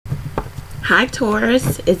Hi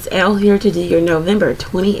Taurus, it's Elle here to do your November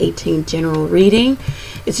 2018 general reading.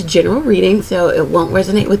 It's a general reading, so it won't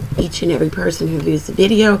resonate with each and every person who views the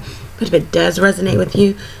video, but if it does resonate with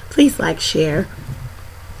you, please like, share,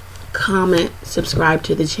 comment, subscribe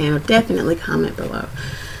to the channel. Definitely comment below.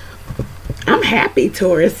 I'm happy,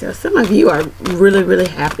 Taurus. So some of you are really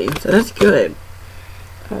happy, so that's good.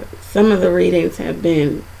 Some of the readings have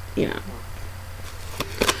been,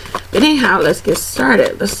 But anyhow, let's get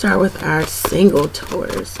started. Let's start with our single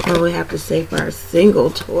Taurus. What do we have to say for our single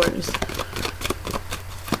Taurus?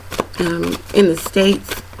 In the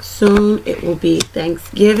States, soon it will be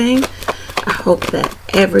Thanksgiving. I hope that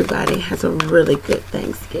everybody has a really good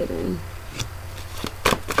Thanksgiving.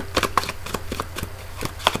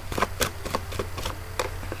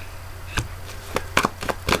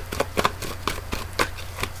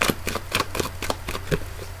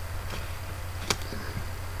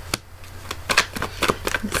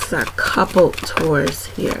 Our couple Taurus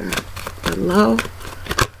here. Hello.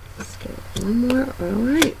 Let's get one more. All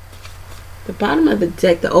right. The bottom of the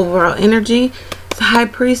deck, the overall energy, is High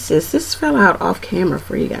Priestess. This fell out off camera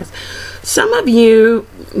for you guys. Some of you,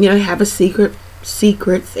 have a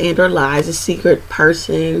secrets and or lies, a secret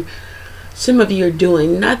person. Some of you are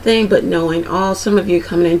doing nothing but knowing all. Some of you are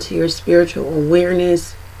coming into your spiritual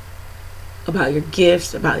awareness about your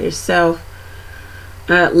gifts, about yourself.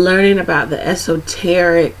 Learning about the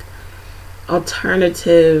esoteric,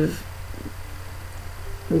 alternative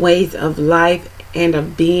ways of life and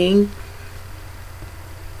of being.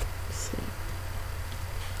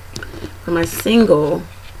 For my single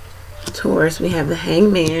Taurus, we have the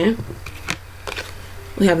Hangman.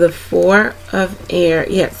 We have the Four of Air.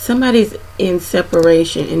 Yeah, somebody's in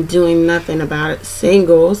separation and doing nothing about it.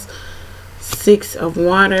 Singles, Six of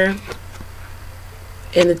Water,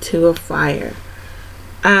 and the Two of Fire.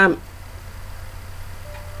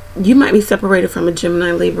 You might be separated from a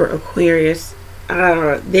Gemini, Libra, Aquarius.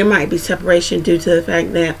 There might be separation due to the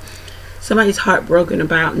fact that somebody's heartbroken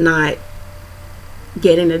about not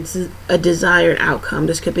getting a desired outcome.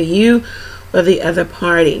 This could be you or the other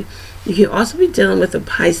party. You could also be dealing with a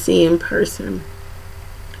Piscean person.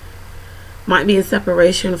 Might be in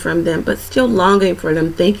separation from them, but still longing for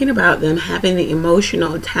them, thinking about them, having the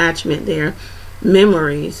emotional attachment there,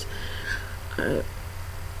 memories,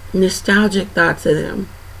 nostalgic thoughts of them.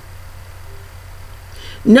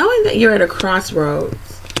 Knowing that you're at a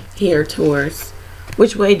crossroads here, Taurus.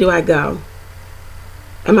 Which way do I go?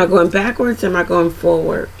 Am I going backwards? Am I going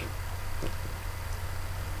forward?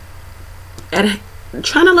 Trying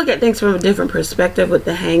to look at things from a different perspective with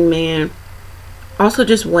the Hangman. Also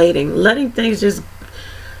just waiting. Letting things just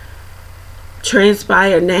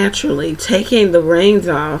transpire naturally. Taking the reins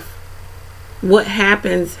off. What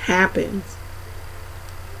happens, happens.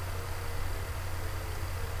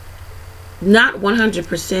 Not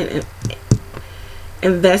 100%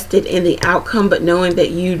 invested in the outcome, but knowing that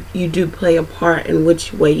you do play a part in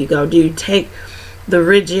which way you go. Do you take the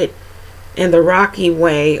rigid and the rocky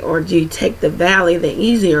way, or do you take the valley, the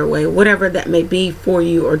easier way, whatever that may be for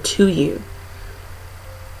you or to you?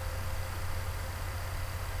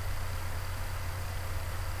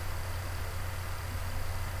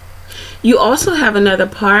 You also have another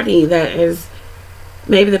party that is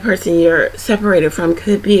maybe the person you're separated from.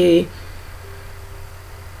 Could be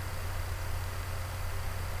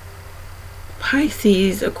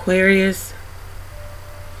Pisces, Aquarius.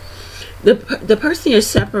 The person you're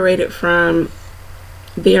separated from,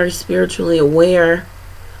 very spiritually aware.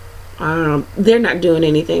 They're not doing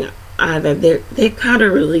anything either. They kind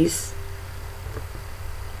of released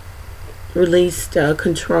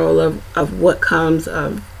control of what comes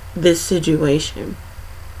of this situation.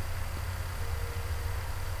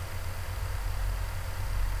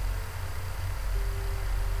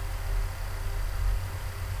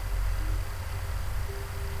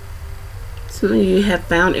 Some of you have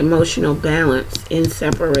found emotional balance in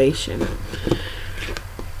separation.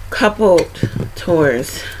 Coupled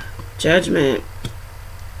Taurus, Judgment,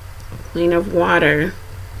 Queen of Water,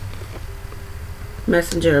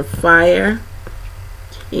 Messenger of Fire,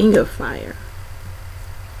 King of Fire.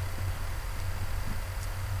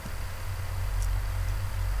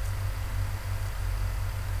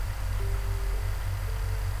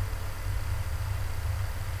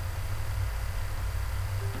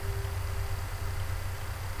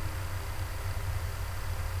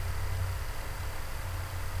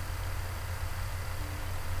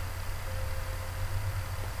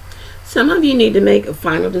 Some of you need to make a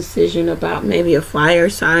final decision about maybe a fire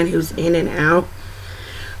sign who's in and out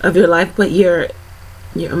of your life, but your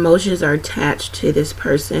emotions are attached to this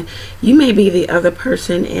person. You may be the other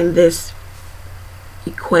person in this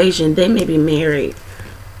equation. They may be married.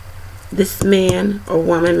 This man or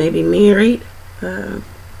woman may be married, and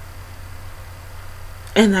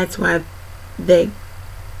that's why they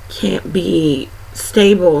can't be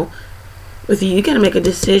stable with you. You got to make a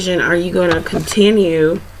decision. Are you going to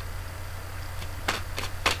continue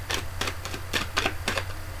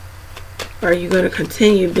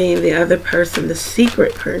being the other person, the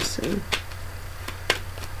secret person?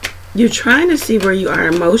 You're trying to see where you are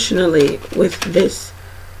emotionally with this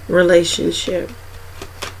relationship.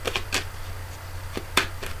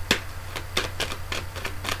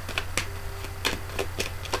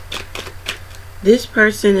 This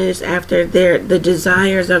person is after the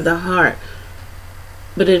desires of the heart.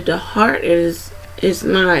 But if the heart is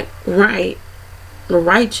not right or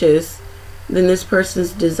righteous, then this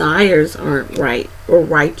person's desires aren't right or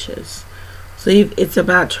righteous. So it's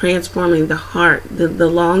about transforming the heart, the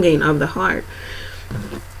longing of the heart.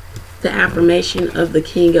 The affirmation of the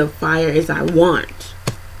King of Fire is I want.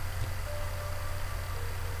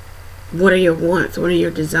 What are your wants? What are your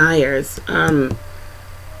desires?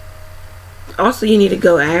 Also, you need to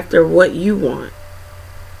go after what you want.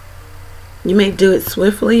 You may do it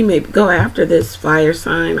swiftly. You may go after this fire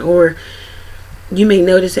sign, or you may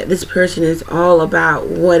notice that this person is all about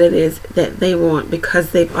what it is that they want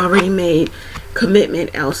because they've already made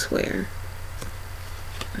commitment elsewhere.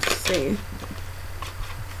 Let's see.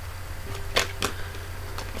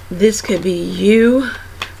 This could be you.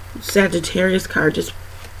 Sagittarius card just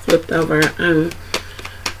flipped over.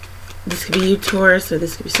 This could be you, Taurus, or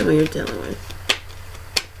this could be someone you're dealing with.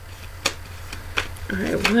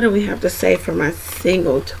 Alright, what do we have to say for my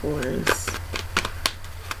single Taurus?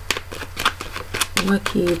 What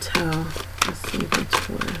can you tell a single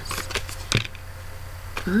Taurus?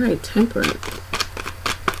 Alright, Temperance.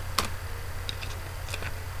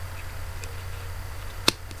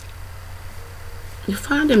 You're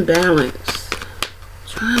finding balance.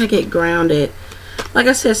 Trying to get grounded. Like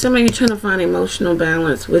I said, some of you are trying to find emotional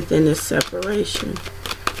balance within this separation.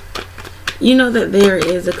 You know that there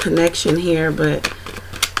is a connection here, but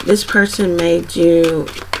this person made you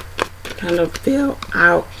kind of feel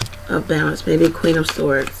out of balance. Maybe Queen of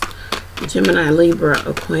Swords, Gemini, Libra,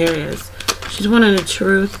 Aquarius. She's wanting the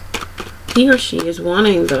truth. He or she is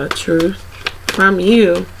wanting the truth from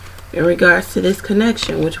you in regards to this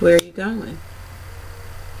connection. Which way are you going?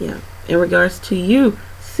 Yeah, in regards to you,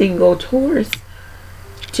 single Taurus,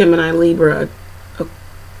 Gemini, Libra,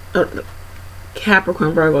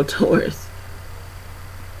 Capricorn, Virgo, Taurus.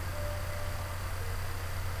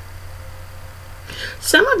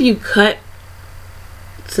 Some of you cut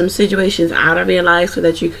some situations out of your life so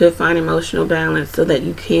that you could find emotional balance, so that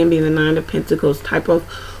you can be the Nine of Pentacles type of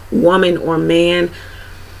woman or man.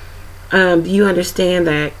 You understand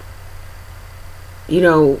that, you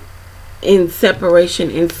know, in separation,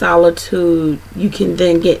 in solitude, you can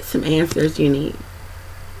then get some answers you need.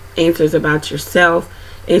 Answers about yourself,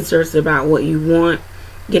 answers about what you want,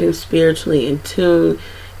 getting spiritually in tune,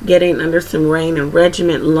 getting under some reign and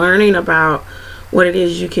regiment, learning about what it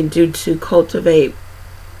is you can do to cultivate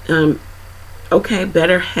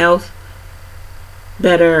better health.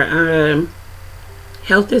 Better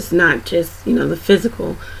health is not just, you know, the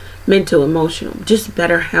physical, mental, emotional, just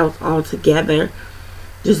better health altogether,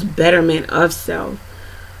 just betterment of self.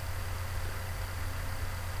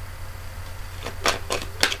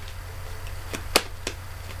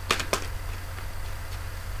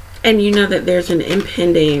 And you know that there's an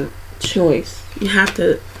impending choice. You have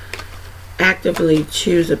to actively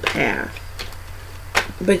choose a path.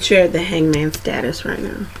 But you're at the Hangman status right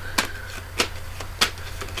now.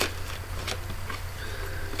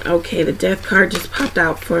 Okay, the Death card just popped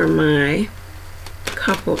out for my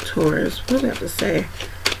couple Taurus. What do we have to say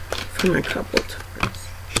for my couple Taurus?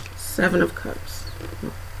 Seven of Cups.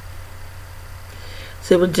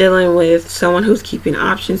 So we're dealing with someone who's keeping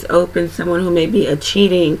options open, someone who may be a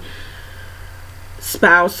cheating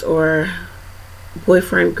spouse or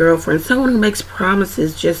boyfriend, girlfriend, someone who makes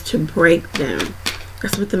promises just to break them.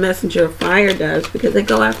 That's what the Messenger of Fire does, because they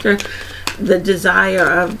go after the desire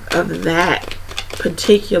of that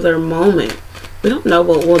particular moment. We don't know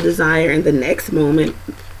what we'll desire in the next moment,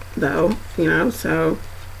 though, you know, so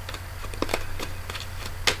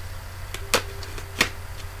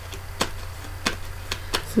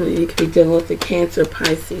you could be dealing with the Cancer,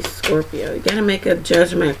 Pisces, Scorpio. You got to make a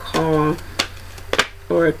judgment call,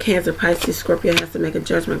 or a Cancer, Pisces, Scorpio has to make a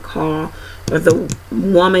judgment call, or the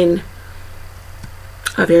woman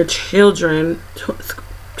of your children,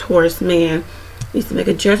 Taurus man, needs to make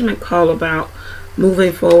a judgment call about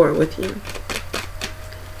moving forward with you.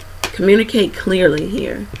 Communicate clearly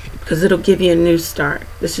here, because it'll give you a new start.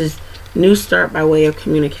 This is New start by way of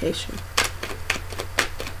communication.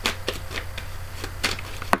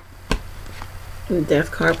 The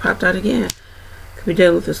Death card popped out again. Could be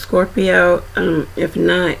dealing with a Scorpio. If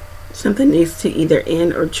not, something needs to either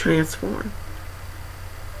end or transform.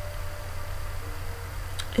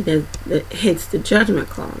 And then it hits the Judgment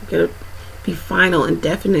card. Gotta be final and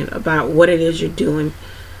definite about what it is you're doing,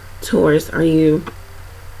 Taurus. Are you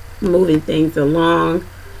moving things along?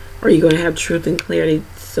 Or are you going to have truth and clarity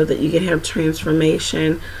so that you can have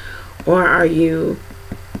transformation? Or are you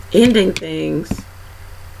ending things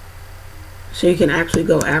so you can actually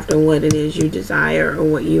go after what it is you desire or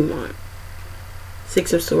what you want?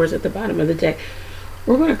 Six of Swords at the bottom of the deck.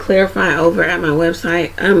 We're going to clarify over at my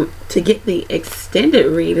website. To get the extended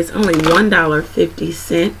read, it's only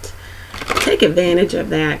 $1.50. Take advantage of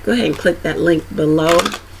that. Go ahead and click that link below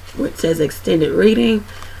where it says extended reading.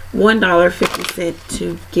 $1.50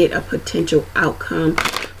 to get a potential outcome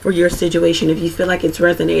for your situation. If you feel like it's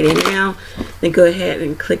resonating now, then go ahead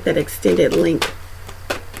and click that extended link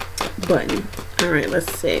button. All right,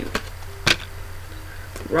 let's see.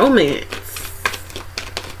 Romance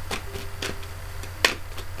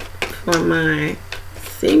for my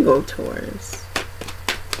single Taurus.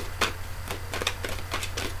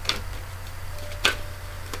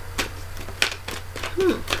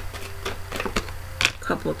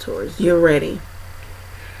 Couple Taurus, you're ready.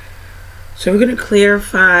 So we're going to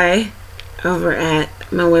clarify over at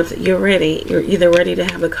my website. You're ready. You're either ready to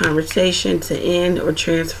have a conversation to end or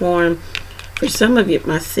transform. For some of you,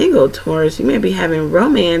 my single Taurus, you may be having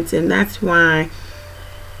romance, and that's why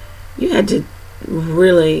you had to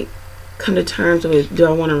really come to terms with, do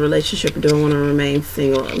I want a relationship or do I want to remain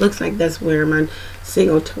single? It looks like that's where my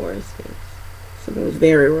single Taurus is. So it was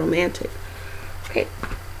very romantic. Okay.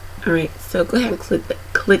 All right. So go ahead and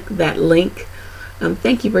click that link.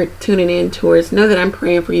 Thank you for tuning in, Taurus. Know that I'm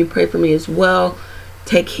praying for you. Pray for me as well.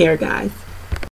 Take care, guys.